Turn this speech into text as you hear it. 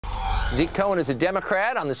Zeke Cohen is a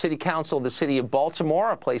Democrat on the City Council of the City of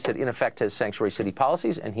Baltimore, a place that in effect has sanctuary city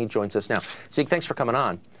policies, and he joins us now. Zeke, thanks for coming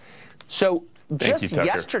on. So just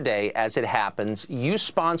yesterday, as it happens, you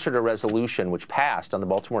sponsored a resolution which passed on the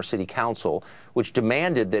Baltimore City Council, which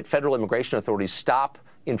demanded that federal immigration authorities stop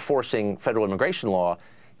enforcing federal immigration law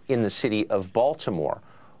in the city of Baltimore.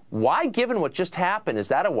 Why, given what just happened, is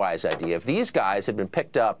that a wise idea? If these guys had been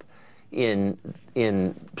picked up in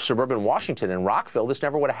suburban Washington and Rockville, this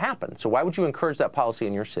never would have happened. So why would you encourage that policy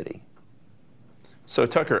in your city? So,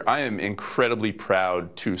 Tucker, I am incredibly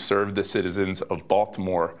proud to serve the citizens of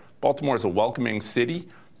Baltimore. Baltimore is a welcoming city,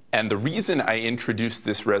 and the reason I introduced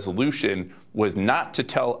this resolution was not to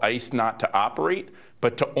tell ICE not to operate,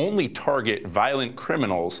 but to only target violent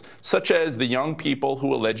criminals, such as the young people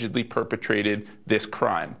who allegedly perpetrated this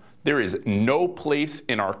crime. There is no place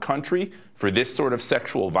in our country for this sort of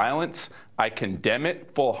sexual violence. I condemn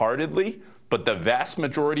it full-heartedly, but the vast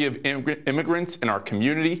majority of immigrants in our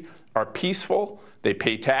community are peaceful, they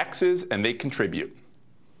pay taxes, and they contribute.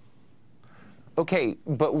 Okay,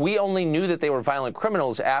 but we only knew that they were violent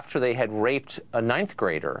criminals after they had raped a 9th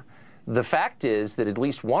grader. The fact is that at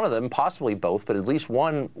least one of them, possibly both, but at least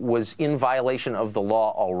one was in violation of the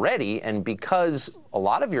law already, and because a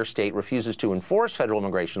lot of your state refuses to enforce federal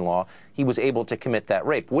immigration law, he was able to commit that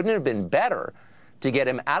rape. Wouldn't it have been better to get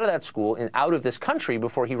him out of that school and out of this country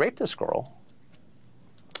before he raped this girl?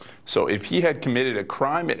 So if he had committed a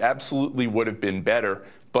crime, it absolutely would have been better.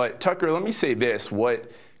 But Tucker, let me say this.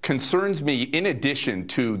 What concerns me, in addition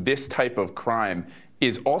to this type of crime,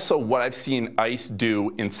 is also what I've seen ICE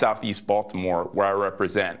do in Southeast Baltimore, where I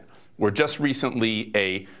represent, where just recently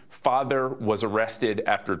a father was arrested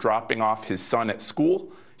after dropping off his son at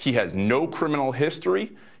school. He has no criminal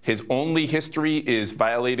history. His only history is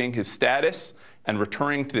violating his status and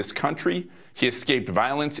returning to this country. He escaped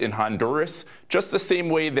violence in Honduras, just the same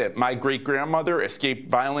way that my great-grandmother escaped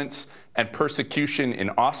violence and persecution in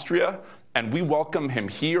Austria, and we welcome him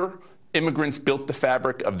here. Immigrants built the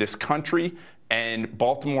fabric of this country, and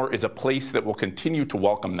Baltimore is a place that will continue to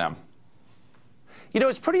welcome them. You know,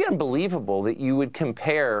 it's pretty unbelievable that you would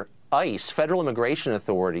compare ICE, federal immigration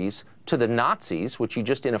authorities, to the Nazis, which you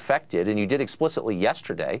just in effect did, and you did explicitly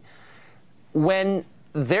yesterday, when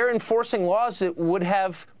they're enforcing laws that would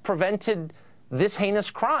have prevented this heinous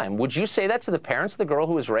crime. Would you say that to the parents of the girl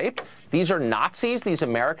who was raped? These are Nazis, these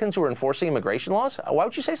Americans who are enforcing immigration laws? Why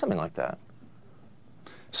would you say something like that?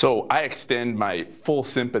 So I extend my full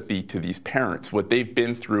sympathy to these parents. What they've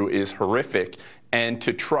been through is horrific, and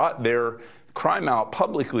to trot their crime out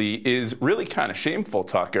publicly is really kind of shameful,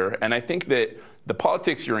 Tucker. And I think that the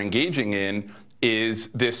politics you're engaging in is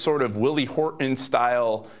this sort of Willie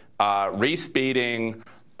Horton-style race-baiting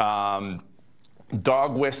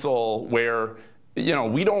dog whistle where, you know,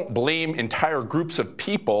 we don't blame entire groups of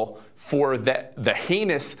people for the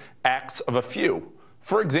heinous acts of a few.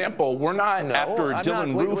 For example, we're not after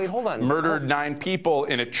Dylan Roof murdered 9 people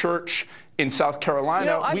in a church in South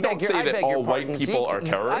Carolina. We don't say that all white people are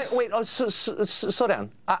terrorists. Slow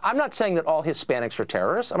down. I'm not saying that all Hispanics are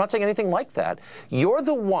terrorists. I'm not saying anything like that. You're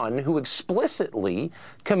the one who explicitly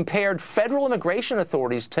compared federal immigration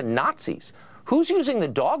authorities to Nazis. Who's using the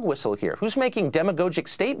dog whistle here? Who's making demagogic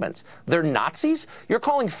statements? They're Nazis? You're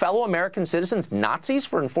calling fellow American citizens Nazis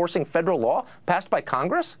for enforcing federal law passed by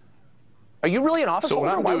Congress? Are you really an office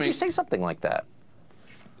holder? Why would you say something like that?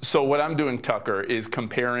 So what I'm doing, Tucker, is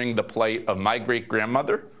comparing the plight of my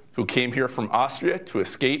great-grandmother, who came here from Austria to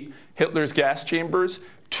escape Hitler's gas chambers,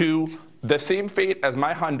 to the same fate as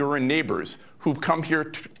my Honduran neighbors, who've come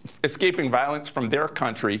here escaping violence from their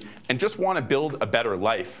country and just want to build a better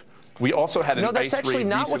life. We also had an ICE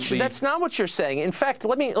raid recently. That's not what you're saying. In fact,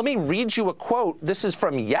 let me read you a quote. This is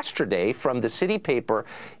from yesterday from the city paper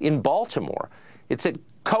in Baltimore. It said,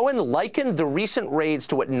 Cohen likened the recent raids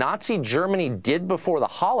to what Nazi Germany did before the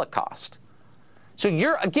Holocaust. So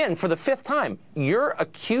you're, again, for the 5th time, you're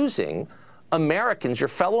accusing Americans, your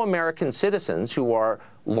fellow American citizens who are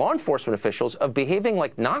law enforcement officials, of behaving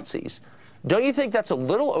like Nazis. Don't you think that's a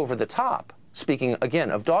little over the top, speaking,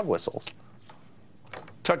 again, of dog whistles?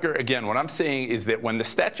 Tucker, again, what I'm saying is that when the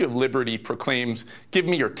Statue of Liberty proclaims, give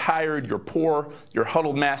me your tired, your poor, your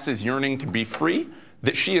huddled masses yearning to be free,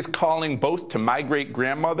 that she is calling both to my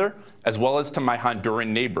great-grandmother as well as to my Honduran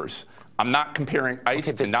neighbors. I'm not comparing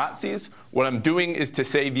ICE to Nazis. What I'm doing is to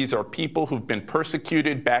say these are people who've been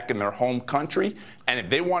persecuted back in their home country, and if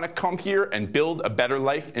they want to come here and build a better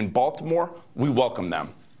life in Baltimore, we welcome them.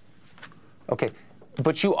 Okay.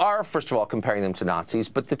 But you are, first of all, comparing them to Nazis.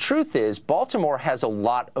 But the truth is, Baltimore has a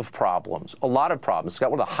lot of problems, It's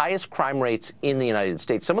got one of the highest crime rates in the United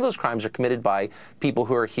States. Some of those crimes are committed by people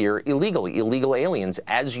who are here illegally, illegal aliens,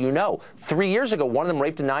 as you know. 3 years ago, one of them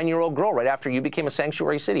raped a 9-year-old girl right after you became a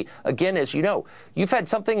sanctuary city. Again, as you know, you've had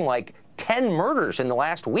something like 10 murders in the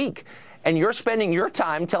last week, and you're spending your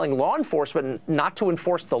time telling law enforcement not to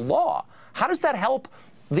enforce the law. How does that help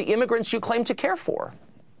the immigrants you claim to care for?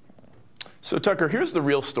 So, Tucker, here's the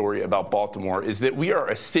real story about Baltimore, is that we are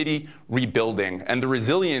a city rebuilding, and the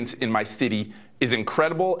resilience in my city is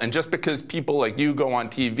incredible. And just because people like you go on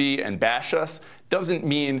TV and bash us doesn't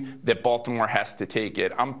mean that Baltimore has to take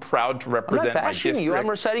it. I'm proud to represent my district. I'm not bashing you. I'm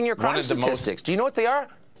reciting your crime statistics. Do you know what they are?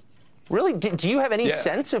 Really? Do you have any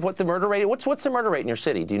sense of what the murder rate is? What's the murder rate in your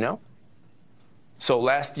city? Do you know? So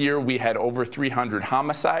last year, we had over 300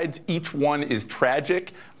 homicides. Each one is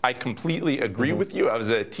tragic. I completely agree with you. I was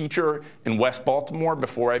a teacher in West Baltimore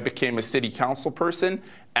before I became a city council person.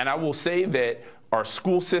 And I will say that our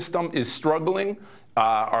school system is struggling.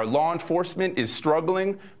 Our law enforcement is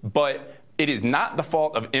struggling. But it is not the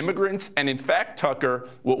fault of immigrants. And in fact, Tucker,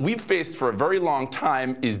 what we've faced for a very long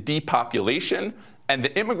time is depopulation. And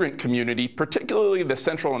the immigrant community, particularly the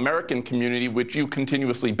Central American community, which you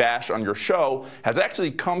continuously bash on your show, has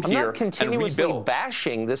actually come here and rebuilt. I'm not continuously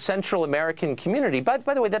bashing the Central American community. By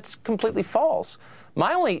the way, that's completely false.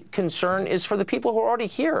 My only concern is for the people who are already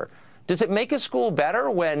here. Does it make a school better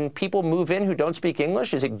when people move in who don't speak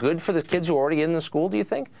English? Is it good for the kids who are already in the school, do you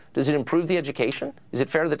think? Does it improve the education? Is it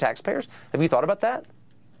fair to the taxpayers? Have you thought about that?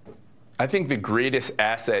 I think the greatest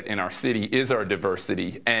asset in our city is our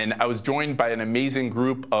diversity. And I was joined by an amazing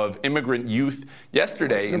group of immigrant youth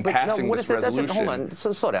yesterday in passing this resolution. Hold on,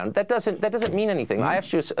 slow down. That doesn't mean anything. I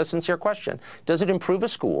asked you a sincere question. Does it improve a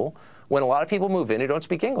school when a lot of people move in who don't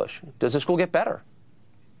speak English? Does the school get better?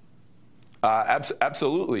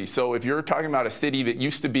 Absolutely. So if you're talking about a city that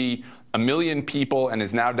used to be 1 million people and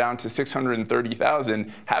is now down to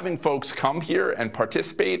 630,000, having folks come here and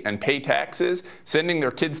participate and pay taxes, sending their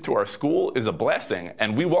kids to our school is a blessing,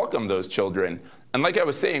 and we welcome those children. And like I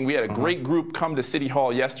was saying, we had a great group come to City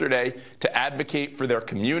Hall yesterday to advocate for their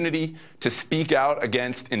community, to speak out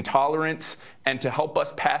against intolerance, and to help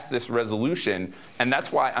us pass this resolution. And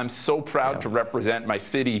that's why I'm so proud to represent my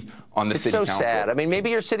city on the city council. It's so sad. I mean, maybe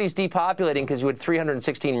your city's depopulating because you had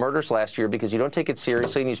 316 murders last year because you don't take it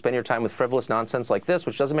seriously and you spend your time with frivolous nonsense like this,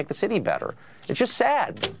 which doesn't make the city better. It's just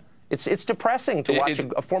sad. It's depressing to watch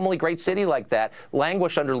a formerly great city like that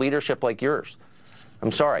languish under leadership like yours.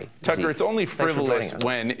 I'm sorry, Tucker. Zeke. It's only frivolous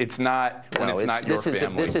when it's not your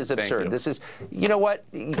family. This is absurd. This is, you know what?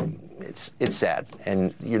 It's sad,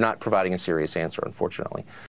 and you're not providing a serious answer, unfortunately.